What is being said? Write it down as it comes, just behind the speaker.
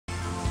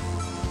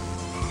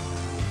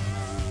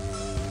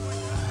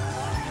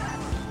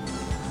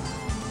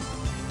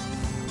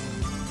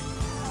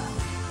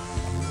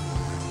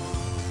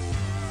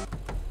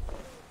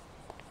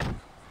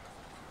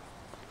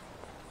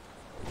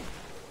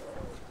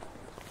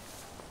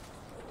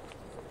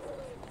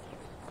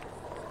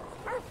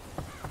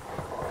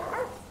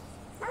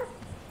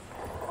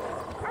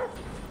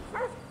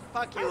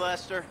Fuck you,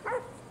 Lester.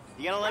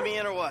 You gonna let me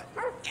in or what?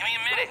 Give me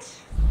a minute.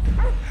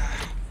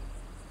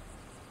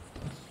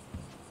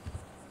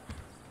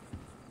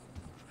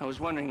 I was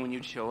wondering when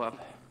you'd show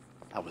up.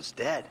 I was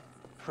dead.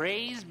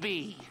 Praise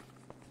be.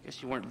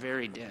 Guess you weren't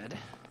very dead.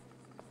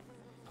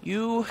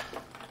 You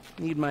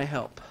need my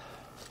help.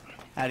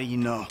 How do you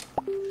know?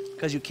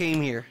 Because you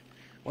came here.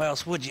 Why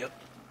else would you?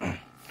 I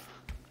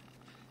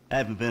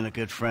haven't been a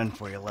good friend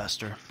for you,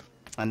 Lester.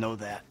 I know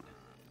that.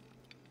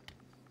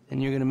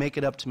 And you're gonna make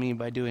it up to me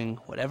by doing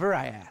whatever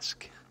I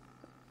ask.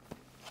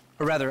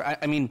 Or rather,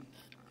 I mean,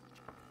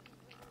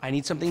 I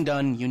need something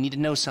done, you need to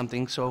know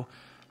something, so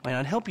why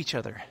not help each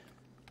other?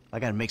 I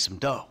gotta make some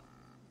dough.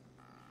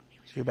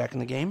 So you're back in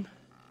the game?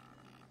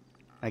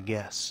 I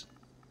guess.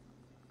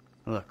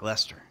 Look,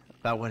 Lester,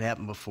 about what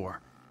happened before.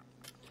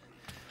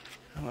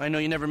 I know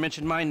you never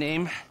mentioned my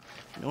name.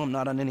 I know I'm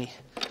not on any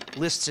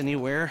lists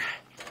anywhere.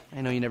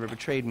 I know you never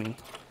betrayed me.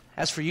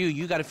 As for you,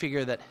 you gotta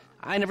figure that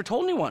I never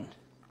told anyone.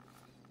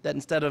 That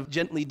instead of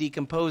gently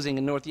decomposing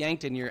in North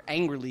Yankton, you're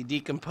angrily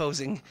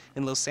decomposing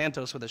in Los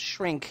Santos with a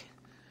shrink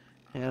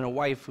and a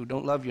wife who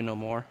don't love you no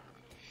more.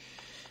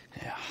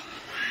 Yeah,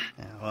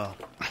 well,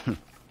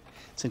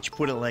 since you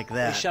put it like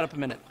that... Hey, shut up a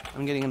minute.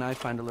 I'm getting an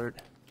I-Find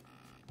alert.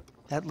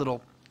 That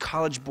little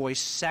college boy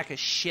sack of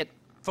shit,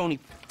 phony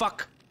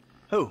fuck.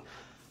 Who?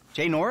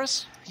 Jay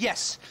Norris?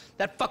 Yes,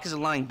 that fuck is a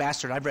lying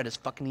bastard. I've read his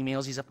fucking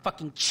emails. He's a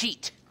fucking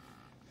cheat.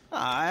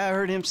 I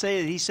heard him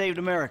say that he saved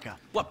America.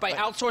 What, by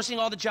outsourcing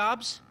all the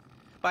jobs?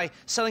 By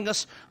selling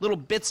us little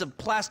bits of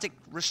plastic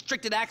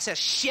restricted access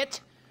shit?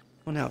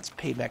 Well, now it's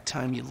payback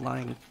time, you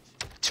lying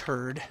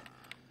turd.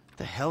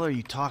 The hell are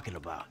you talking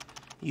about?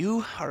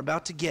 You are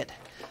about to get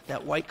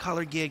that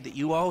white-collar gig that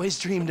you always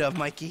dreamed of,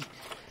 Mikey.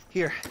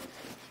 Here,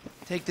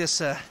 take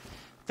this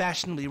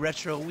fashionably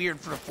retro weird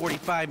for a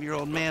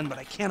 45-year-old man, but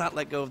I cannot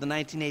let go of the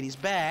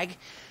 1980s bag,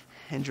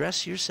 and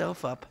dress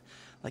yourself up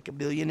like a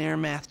billionaire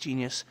math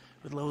genius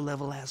with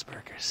low-level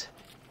Asperger's.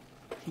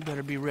 You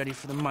better be ready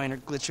for the minor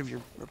glitch of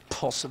your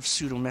repulsive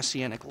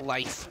pseudo-messianic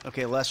life.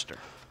 Okay, Lester.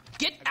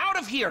 Get out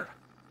of here!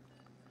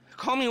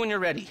 Call me when you're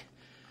ready.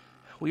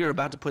 We are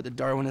about to put the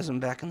Darwinism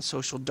back in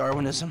social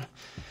Darwinism,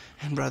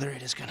 and brother,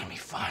 it is gonna be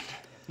fun.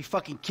 You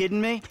fucking kidding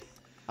me?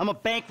 I'm a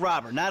bank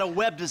robber, not a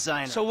web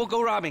designer. So we'll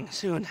go robbing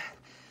soon.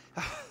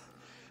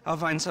 I'll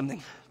find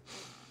something.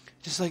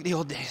 Just like the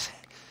old days.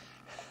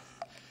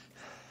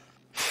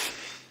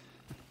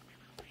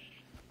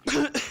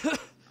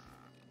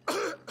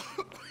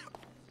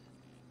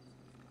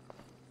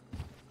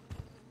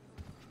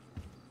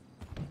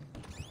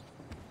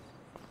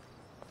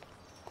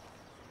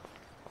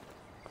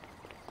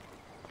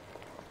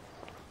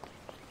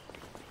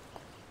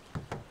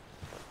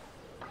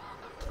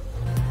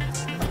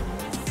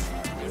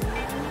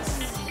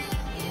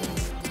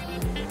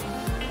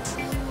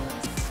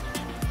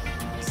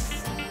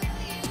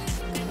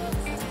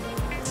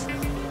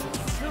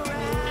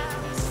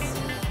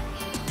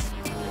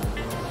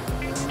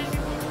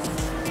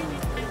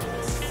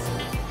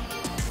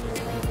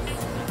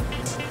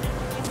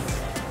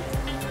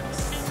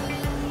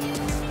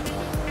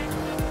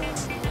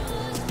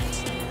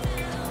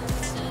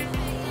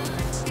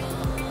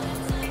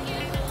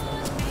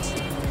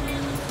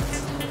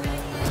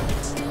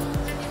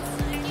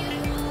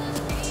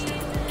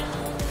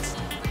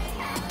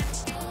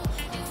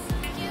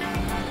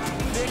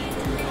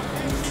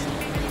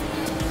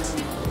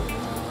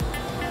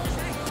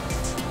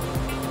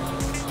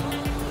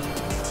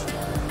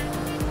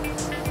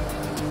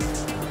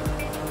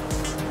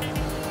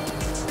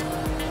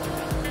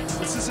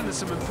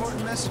 Some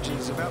important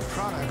messages about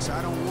products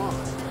I don't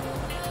want.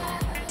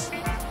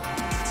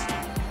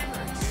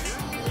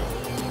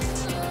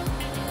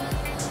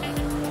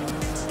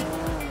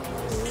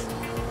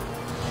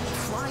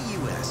 Fly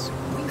US.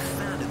 We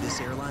founded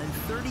this airline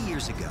 30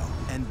 years ago,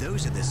 and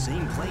those are the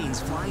same planes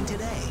flying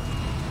today.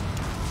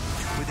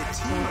 With a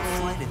team of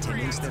flight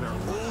attendants that are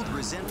old,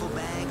 resentful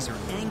bags or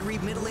angry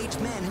middle-aged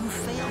men who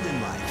failed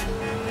in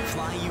life.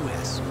 Fly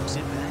US.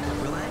 Sit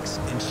back, relax,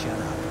 and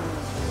shut up.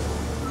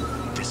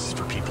 This is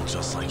for people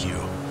just like you.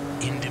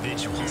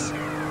 Individuals.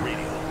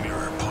 Radio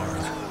Mirror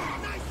Park.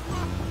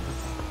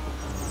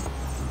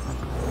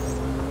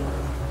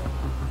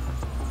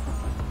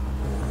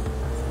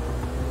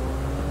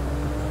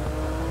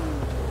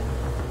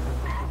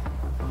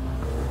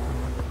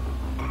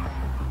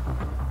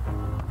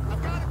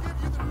 I've got to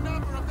give you the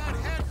number of that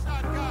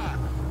headshot guy.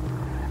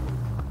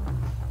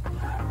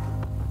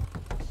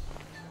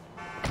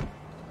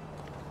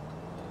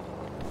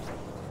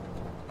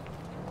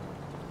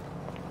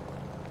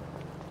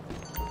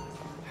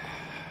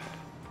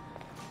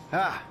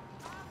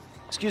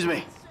 Excuse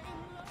me.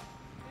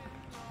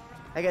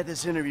 I got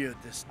this interview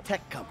at this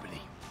tech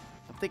company.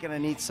 I'm thinking I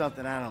need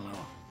something, I don't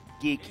know,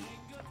 geeky,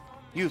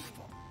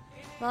 youthful.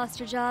 Lost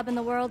your job and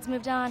the world's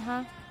moved on,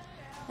 huh?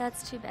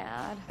 That's too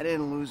bad. I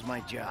didn't lose my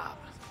job.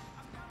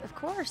 Of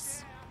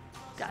course.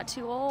 Got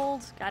too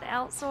old, got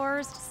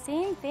outsourced.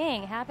 Same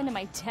thing happened to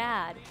my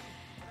dad.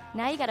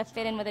 Now you gotta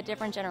fit in with a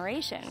different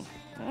generation.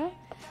 Huh?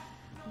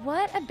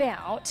 What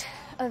about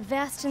a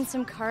vest and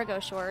some cargo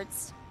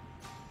shorts.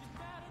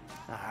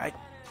 All right.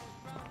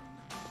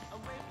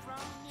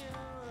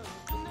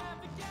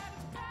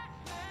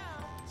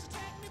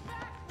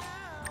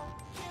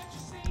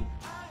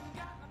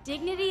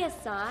 Dignity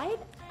aside,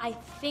 I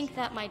think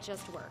that might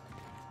just work.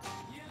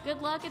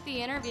 Good luck at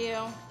the interview.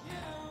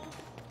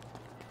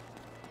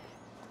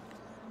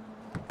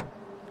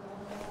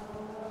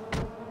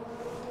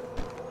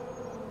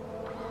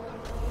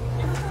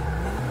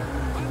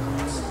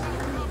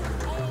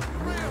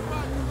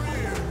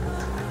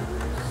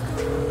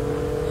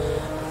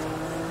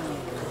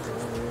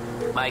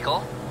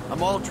 Michael?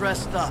 I'm all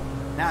dressed up.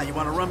 Now, you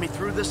want to run me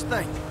through this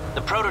thing?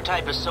 The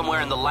prototype is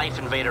somewhere in the Life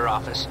Invader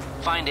office.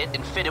 Find it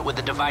and fit it with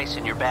the device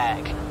in your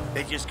bag.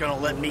 They just gonna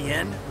let me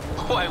in?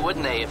 Why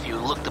wouldn't they if you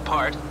look the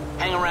part?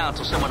 Hang around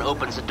till someone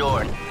opens the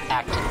door and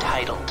act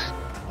entitled.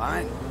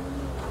 Fine.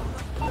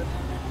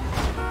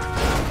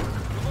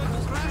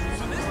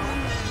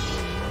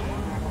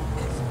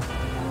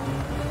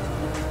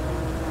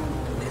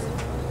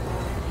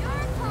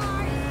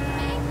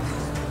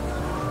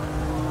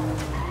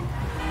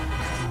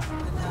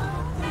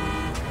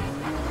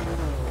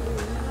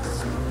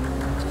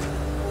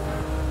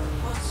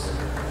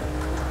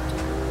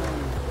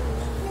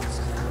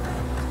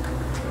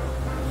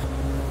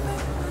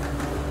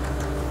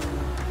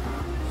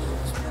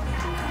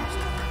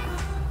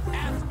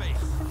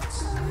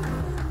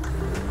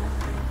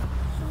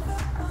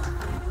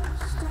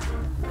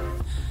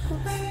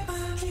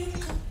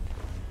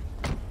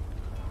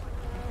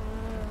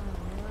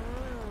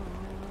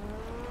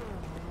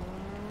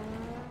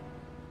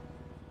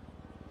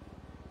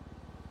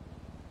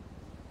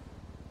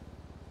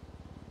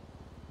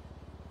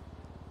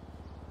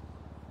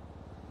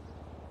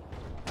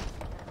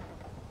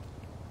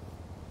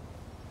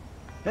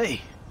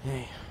 Hey.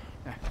 Hey.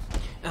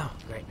 Oh,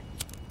 great.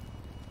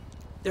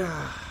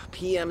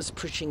 PM's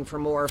pushing for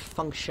more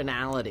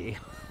functionality.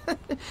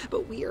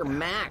 But we are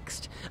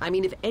maxed. I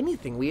mean, if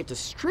anything, we have to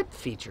strip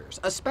features,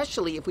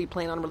 especially if we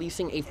plan on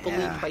releasing a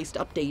fully priced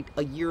update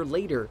a year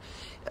later.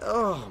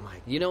 Oh,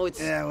 my, it's...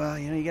 Yeah, well,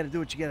 you gotta do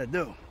what you gotta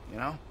do, you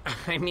know?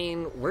 I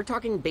mean, we're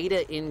talking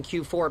beta in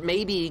Q4,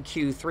 maybe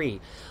Q3.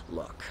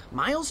 Look,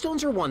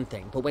 milestones are one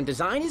thing, but when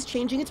design is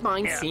changing its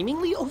mind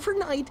seemingly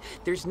overnight,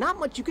 there's not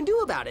much you can do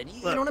about it.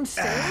 You know what I'm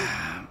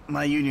saying?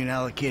 My union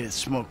allocated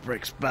smoke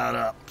break's about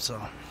up,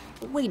 so...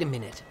 Wait a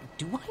minute.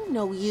 Do I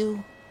know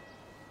you?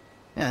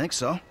 Yeah, I think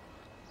so.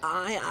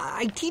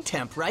 IT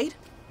temp, right?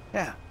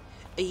 Yeah.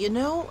 You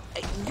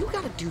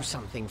gotta do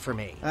something for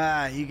me.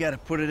 You gotta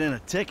put it in a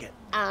ticket.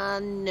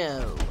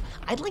 No.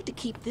 I'd like to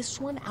keep this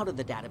one out of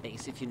the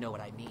database, if you know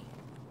what I mean.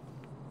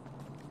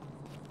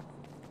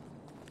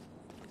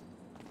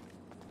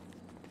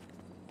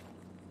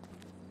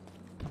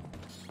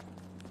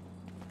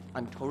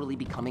 I'm totally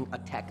becoming a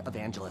tech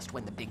evangelist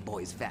when the big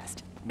boys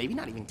vest. Maybe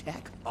not even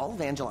tech. I'll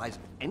evangelize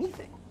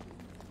anything.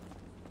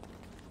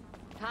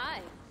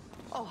 Hi.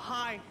 Oh,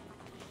 hi.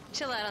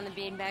 Chill out on the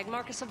beanbag.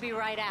 Marcus will be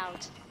right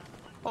out.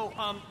 Oh,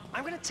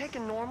 I'm gonna take a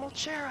normal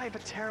chair. I have a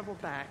terrible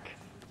back.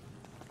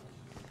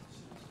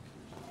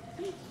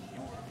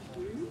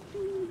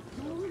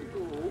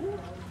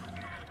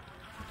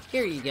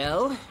 Here you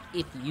go.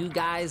 If you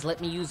guys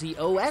let me use the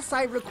OS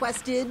I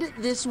requested,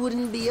 this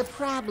wouldn't be a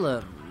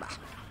problem.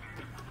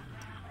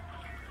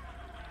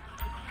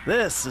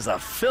 This is a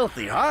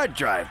filthy hard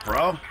drive,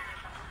 bro.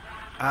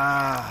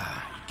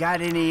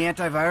 Got any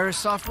antivirus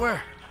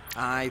software?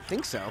 I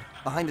think so.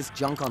 Behind this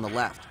junk on the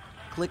left.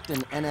 Clicked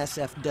an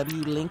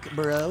NSFW link,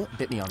 bro.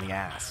 Bit me on the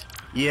ass.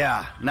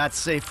 Yeah, not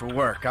safe for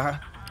work, huh?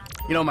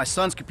 My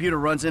son's computer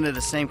runs into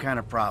the same kind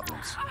of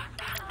problems.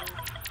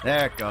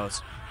 There it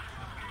goes.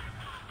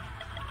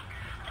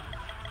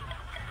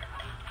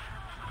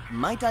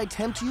 Might I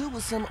tempt you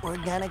with some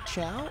organic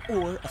chow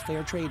or a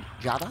fair trade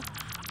Java?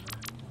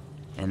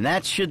 And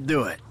that should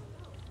do it.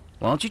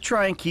 Why don't you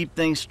try and keep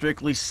things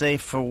strictly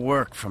safe for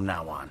work from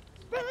now on?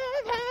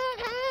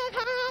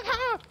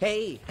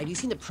 Hey, have you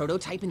seen the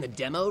prototype in the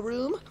demo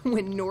room?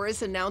 When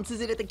Norris announces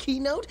it at the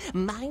keynote,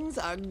 minds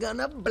are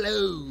gonna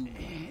blow.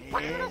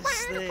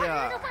 Yes, they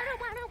are.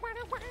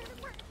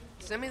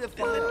 Send me the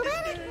file.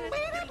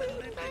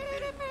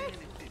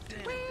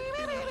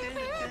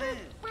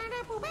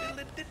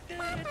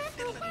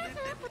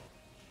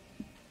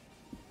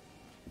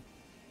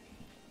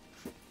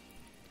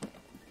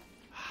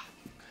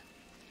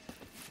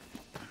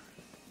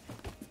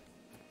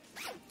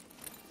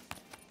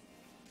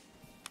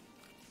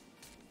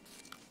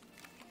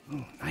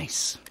 Oh,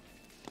 nice.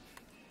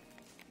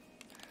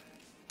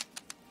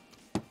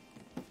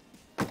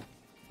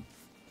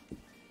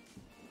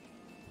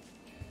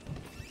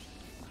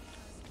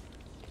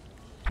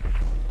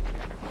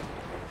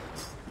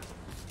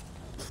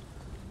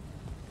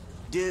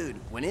 Dude,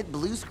 when it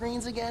blue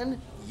screens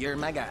again, you're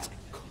my guy.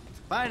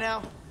 Bye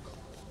now.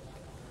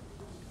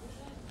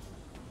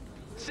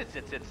 Sit.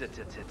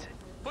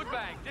 Foot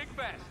bang, dig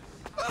fast.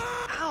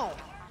 Ow!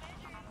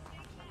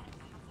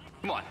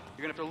 Come on,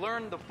 you're gonna have to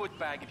learn the foot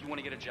bag if you want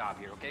to get a job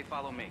here, okay?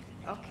 Follow me.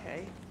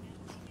 Okay.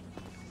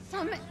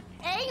 Some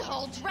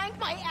a-hole drank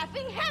my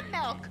effing hemp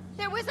milk.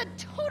 There was a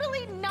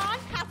totally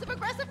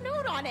non-passive-aggressive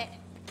note on it.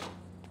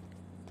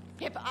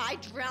 If I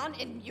drown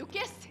in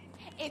mucus,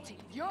 it's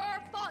your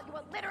fault, you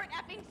illiterate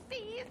effing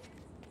seas.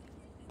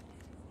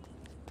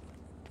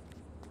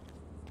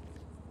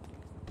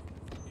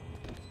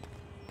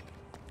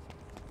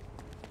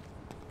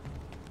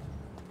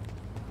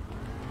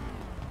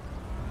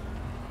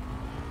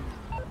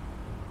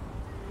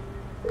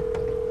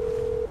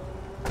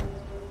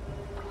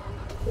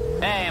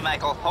 Hey,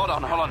 Michael, hold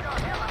on.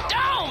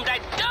 Domed! I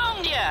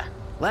domed ya!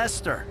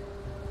 Lester,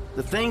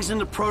 the thing's in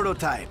the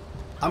prototype.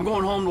 I'm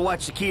going home to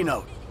watch the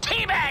keynote.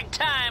 Teabag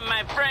time,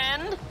 my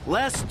friend!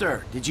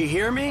 Lester, did you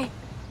hear me?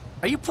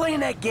 Are you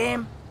playing that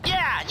game?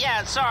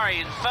 Yeah,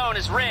 sorry, the phone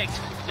is rigged.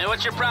 Now,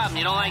 what's your problem?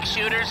 You don't like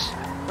shooters?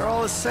 They're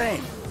all the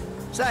same.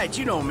 Besides,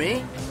 you know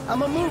me.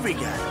 I'm a movie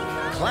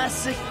guy.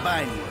 Classic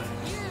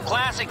Vinewood.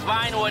 Classic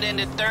Vinewood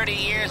ended 30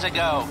 years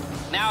ago.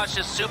 Now it's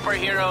just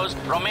superheroes,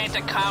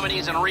 romantic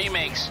comedies, and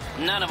remakes,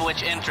 none of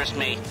which interest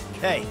me.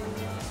 Hey,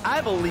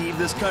 I believe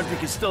this country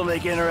can still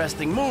make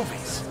interesting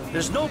movies.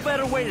 There's no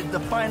better way to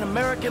define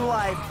American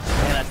life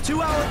than a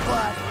 2-hour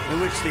plot in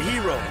which the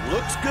hero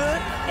looks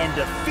good and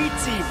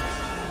defeats evil.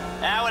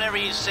 Whatever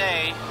you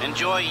say.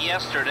 Enjoy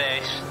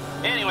yesterday.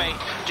 Anyway,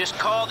 just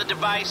call the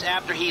device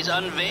after he's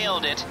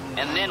unveiled it,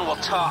 and then we'll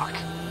talk.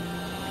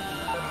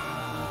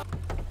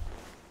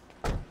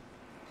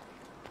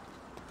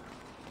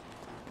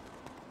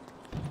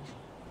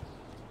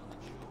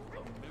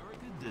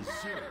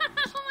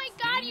 Oh my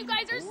god, you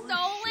guys are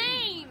so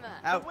lame!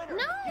 Out.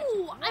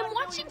 No! I'm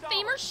watching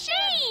Fame or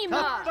Shame!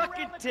 Tough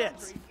fucking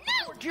tits!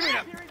 No! Give it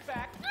up!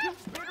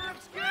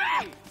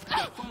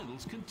 The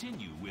finals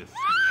continue with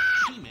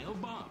Female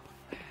Bob.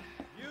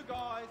 You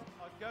guys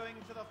are going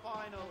to the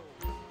final.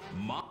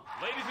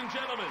 Ladies and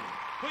gentlemen,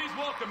 please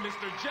welcome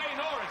Mr. Jay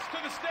Norris to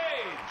the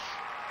stage.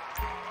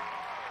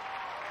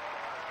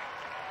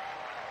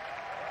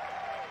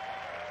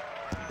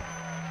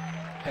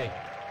 Hey,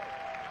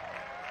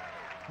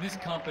 this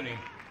company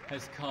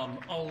has come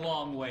a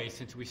long way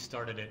since we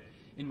started it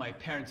in my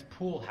parents'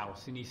 pool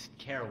house in East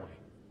Caraway.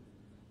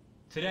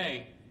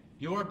 Today,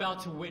 you're about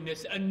to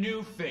witness a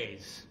new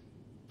phase.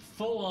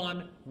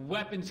 Full-on,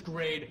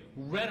 weapons-grade,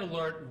 red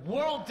alert,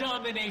 world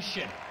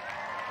domination.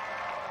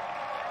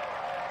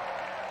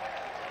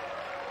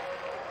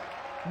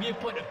 We have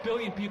put 1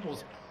 billion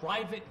people's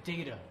private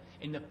data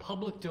in the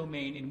public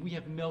domain, and we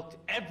have milked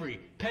every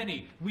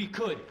penny we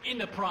could in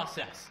the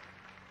process.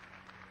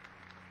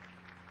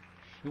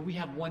 And we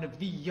have one of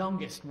the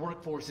youngest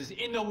workforces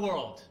in the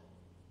world.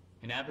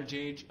 An average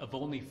age of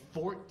only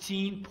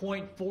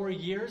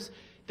 14.4 years.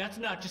 That's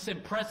not just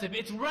impressive,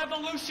 it's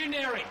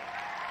revolutionary!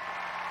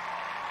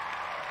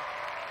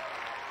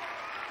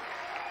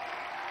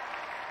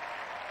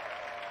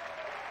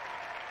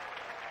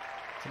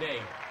 Today,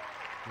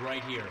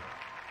 right here,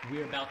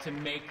 we're about to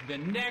make the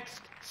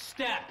next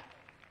step.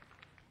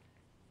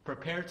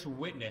 Prepare to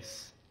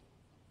witness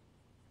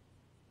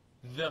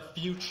the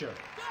future.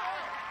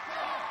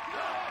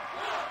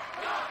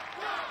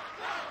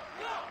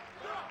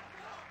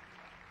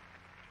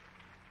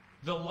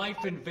 The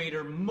Life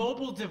Invader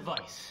mobile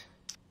device.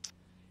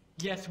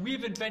 Yes,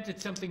 we've invented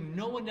something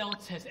no one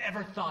else has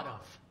ever thought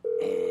of.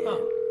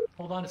 Oh,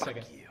 hold on a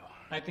second.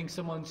 I think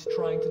someone's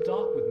trying to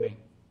dock with me.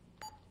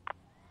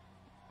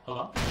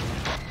 Hello?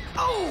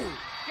 Oh!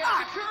 Get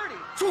security!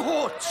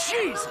 Oh,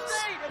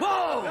 Jesus!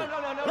 Whoa!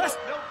 No, Let's...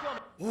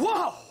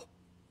 Whoa!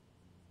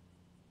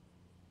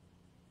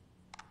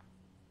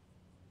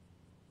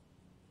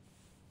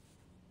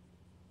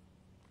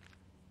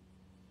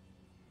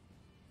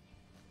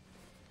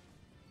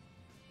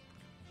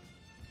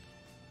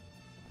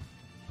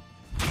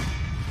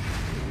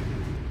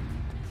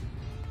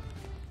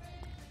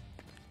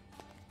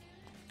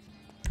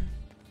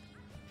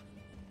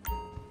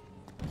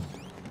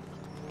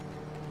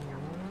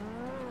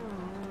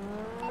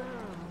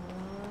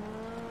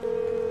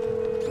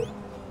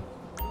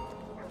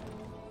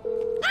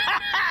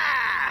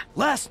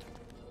 Les,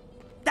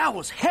 that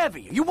was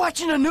heavy. Are you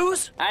watching the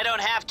news? I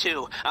don't have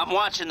to. I'm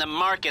watching the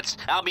markets.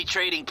 I'll be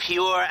trading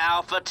pure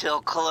alpha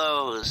till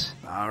close.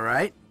 All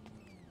right.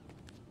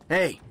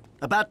 Hey,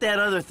 about that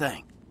other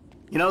thing.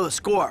 You know, the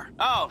score.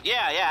 Oh,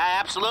 yeah,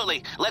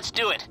 absolutely. Let's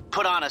do it.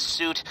 Put on a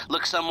suit,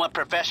 look somewhat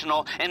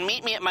professional, and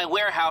meet me at my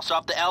warehouse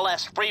off the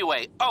LS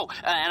freeway. Oh,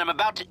 and I'm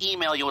about to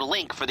email you a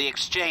link for the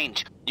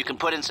exchange. You can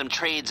put in some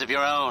trades of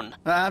your own.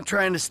 I'm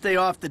trying to stay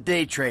off the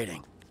day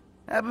trading.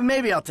 But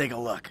maybe I'll take a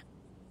look.